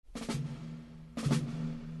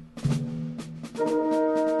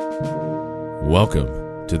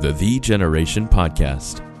Welcome to the Generation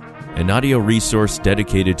Podcast, an audio resource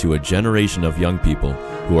dedicated to a generation of young people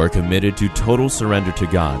who are committed to total surrender to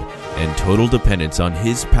God and total dependence on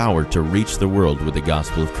His power to reach the world with the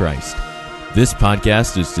gospel of Christ. This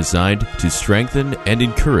podcast is designed to strengthen and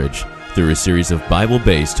encourage through a series of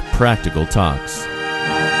Bible-based practical talks.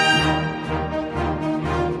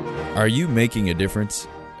 Are you making a difference?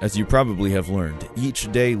 As you probably have learned,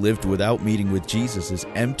 each day lived without meeting with Jesus is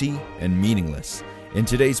empty and meaningless. In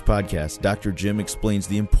today's podcast, Dr. Jim explains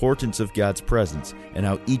the importance of God's presence and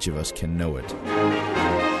how each of us can know it.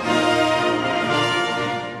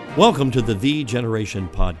 Welcome to the Generation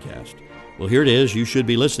Podcast. Well, here it is. You should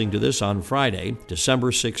be listening to this on Friday, December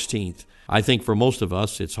 16th. I think for most of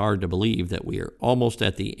us, it's hard to believe that we are almost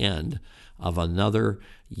at the end of another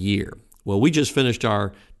year. Well, we just finished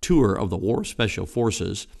our tour of the War Special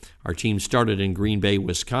Forces. Our team started in Green Bay,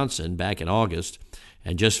 Wisconsin back in August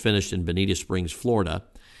and just finished in Bonita Springs, Florida.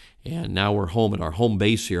 And now we're home at our home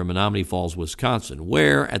base here in Menomonee Falls, Wisconsin,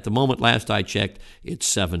 where at the moment last I checked, it's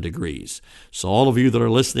 7 degrees. So all of you that are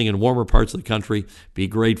listening in warmer parts of the country, be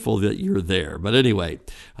grateful that you're there. But anyway,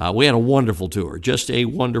 we had a wonderful tour, just a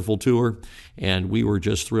wonderful tour, and we were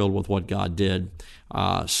just thrilled with what God did.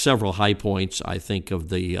 Several high points, I think, of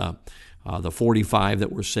the 45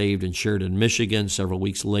 that were saved in Sheridan, Michigan several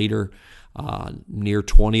weeks later. Near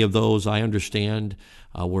 20 of those, I understand,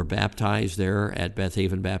 were baptized there at Beth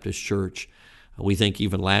Haven Baptist Church. We think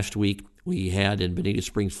even last week we had in Bonita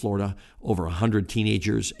Springs, Florida, over 100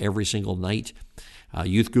 teenagers every single night.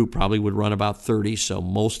 Youth group probably would run about 30, so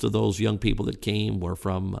most of those young people that came were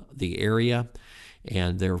from the area,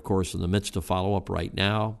 and they're, of course, in the midst of follow-up right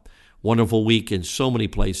now. Wonderful week in so many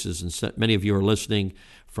places, and many of you are listening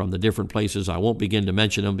from the different places. I won't begin to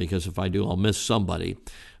mention them because if I do, I'll miss somebody.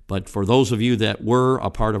 But for those of you that were a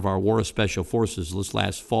part of our War Special Forces this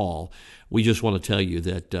last fall, we just want to tell you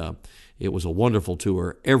that it was a wonderful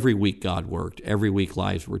tour. Every week God worked. Every week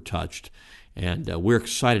lives were touched. And we're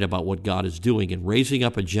excited about what God is doing in raising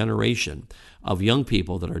up a generation of young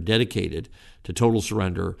people that are dedicated to total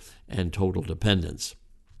surrender and total dependence.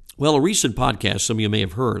 Well, a recent podcast, some of you may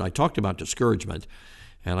have heard, I talked about discouragement.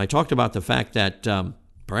 And I talked about the fact that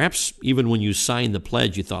perhaps even when you signed the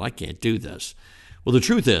pledge, you thought, I can't do this. Well, the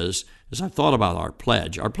truth is, as I've thought about our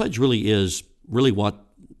pledge really is what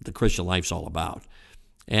the Christian life's all about.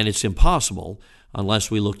 And it's impossible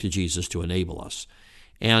unless we look to Jesus to enable us.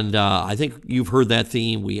 And I think you've heard that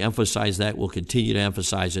theme. We emphasize that. We'll continue to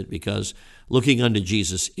emphasize it because looking unto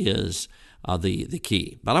Jesus is the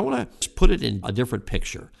key. But I want to put it in a different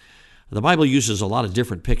picture. The Bible uses a lot of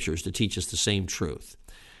different pictures to teach us the same truth.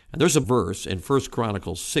 And there's a verse in 1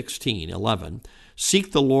 Chronicles 16:11,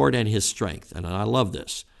 seek the Lord and His strength. And I love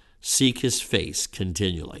this. Seek His face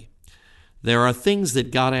continually. There are things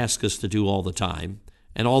that God asks us to do all the time.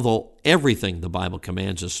 And although everything the Bible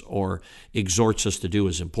commands us or exhorts us to do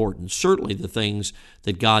is important, certainly the things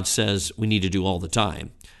that God says we need to do all the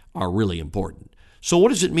time are really important. So what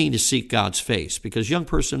does it mean to seek God's face? Because young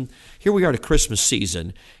person, here we are at Christmas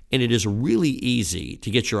season, and it is really easy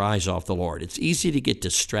to get your eyes off the Lord. It's easy to get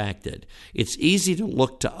distracted. It's easy to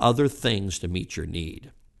look to other things to meet your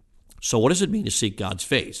need. So what does it mean to seek God's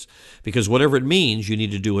face? Because whatever it means, you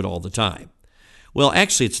need to do it all the time. Well,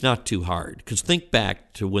 actually, it's not too hard, because think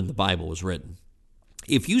back to when the Bible was written.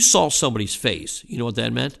 If you saw somebody's face, you know what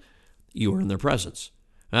that meant? You were in their presence.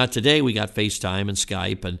 Today we got FaceTime and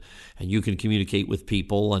Skype, and you can communicate with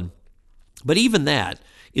people, but even that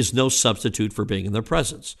is no substitute for being in their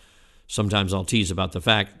presence. Sometimes I'll tease about the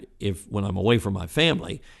fact when I'm away from my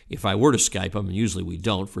family, if I were to Skype them, and usually we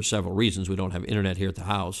don't for several reasons. We don't have internet here at the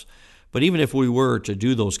house. But even if we were to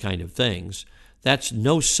do those kind of things, that's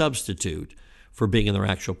no substitute for being in their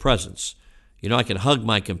actual presence. You know, I can hug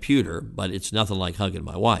my computer, but it's nothing like hugging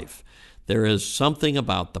my wife. There is something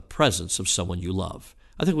about the presence of someone you love.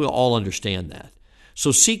 I think we all understand that.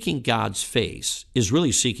 So seeking God's face is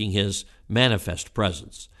really seeking His manifest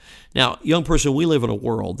presence. Now, young person, we live in a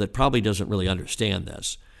world that probably doesn't really understand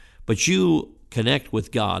this, but you connect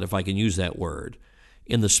with God, if I can use that word,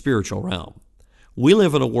 in the spiritual realm. We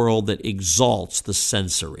live in a world that exalts the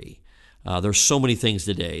sensory. There's so many things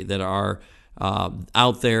today that are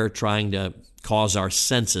out there trying to cause our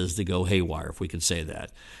senses to go haywire, if we could say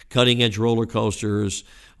that. Cutting-edge roller coasters,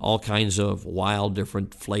 all kinds of wild,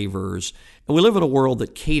 different flavors. And we live in a world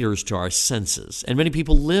that caters to our senses. And many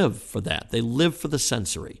people live for that. They live for the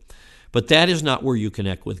sensory. But that is not where you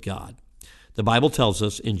connect with God. The Bible tells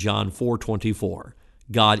us in John 4:24,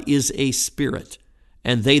 God is a spirit,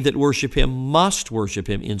 and they that worship Him must worship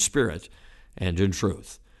Him in spirit and in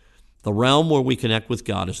truth. The realm where we connect with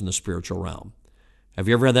God is in the spiritual realm. Have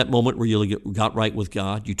you ever had that moment where you got right with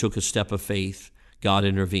God? You took a step of faith, God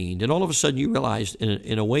intervened, and all of a sudden you realized,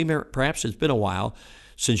 in a way, perhaps it's been a while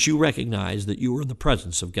since you recognized that you were in the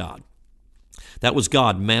presence of God. That was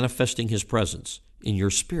God manifesting His presence in your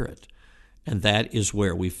spirit. And that is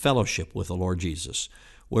where we fellowship with the Lord Jesus,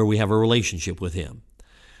 where we have a relationship with Him.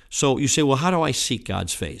 So you say, well, how do I seek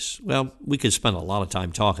God's face? Well, we could spend a lot of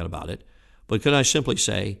time talking about it, but could I simply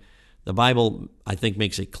say, the Bible, I think,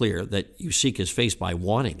 makes it clear that you seek His face by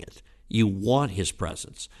wanting it. You want His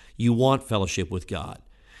presence. You want fellowship with God.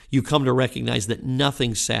 You come to recognize that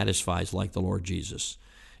nothing satisfies like the Lord Jesus,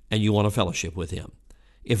 and you want a fellowship with Him.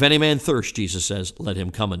 If any man thirst, Jesus says, let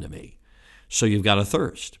him come unto me. So you've got a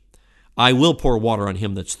thirst. I will pour water on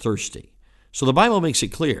him that's thirsty. So the Bible makes it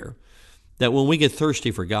clear that when we get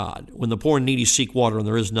thirsty for God, when the poor and needy seek water and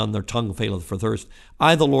there is none, their tongue faileth for thirst,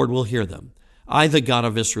 I, the Lord, will hear them. I, the God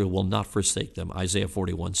of Israel, will not forsake them. Isaiah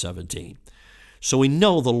 41:17. So we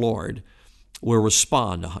know the Lord will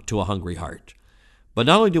respond to a hungry heart. But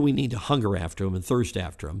not only do we need to hunger after Him and thirst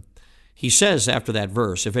after Him, He says after that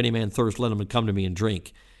verse, if any man thirst, let him come to me and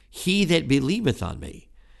drink. He that believeth on me.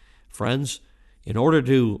 Friends, in order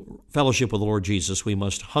to fellowship with the Lord Jesus, we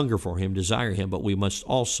must hunger for Him, desire Him, but we must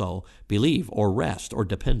also believe or rest or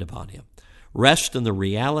depend upon Him. Rest in the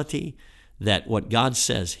reality that what God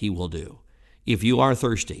says He will do. If you are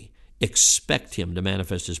thirsty, expect Him to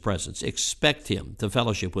manifest His presence. Expect Him to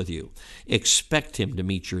fellowship with you. Expect Him to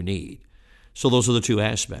meet your need. So those are the two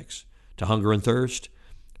aspects, to hunger and thirst,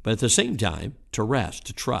 but at the same time, to rest,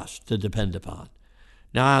 to trust, to depend upon.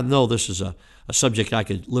 Now, I know this is a subject I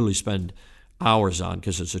could literally spend hours on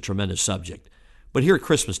because it's a tremendous subject. But here at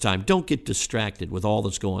Christmas time, don't get distracted with all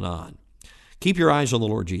that's going on. Keep your eyes on the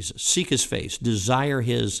Lord Jesus. Seek His face. Desire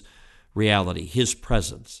His reality, His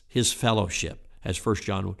presence, His fellowship, as 1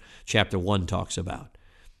 John chapter 1 talks about.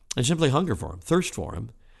 And simply hunger for Him, thirst for Him,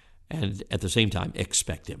 and at the same time,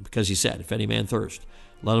 expect Him. Because He said, if any man thirst,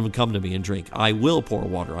 let him come to me and drink. I will pour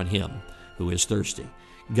water on him who is thirsty.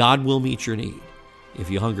 God will meet your need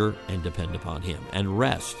if you hunger and depend upon Him and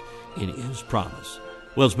rest in His promise.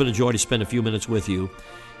 Well, it's been a joy to spend a few minutes with you,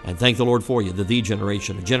 and thank the Lord for you, the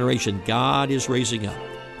generation, a generation God is raising up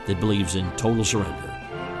that believes in total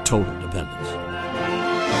surrender, total dependence.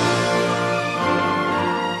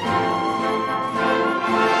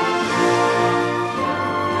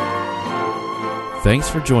 Thanks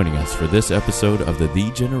for joining us for this episode of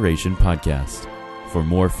the Generation Podcast. For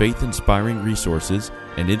more faith-inspiring resources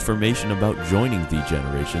and information about joining The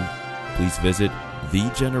Generation, please visit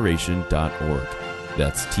thegeneration.org.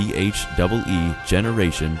 That's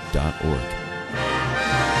THEEgeneration.org.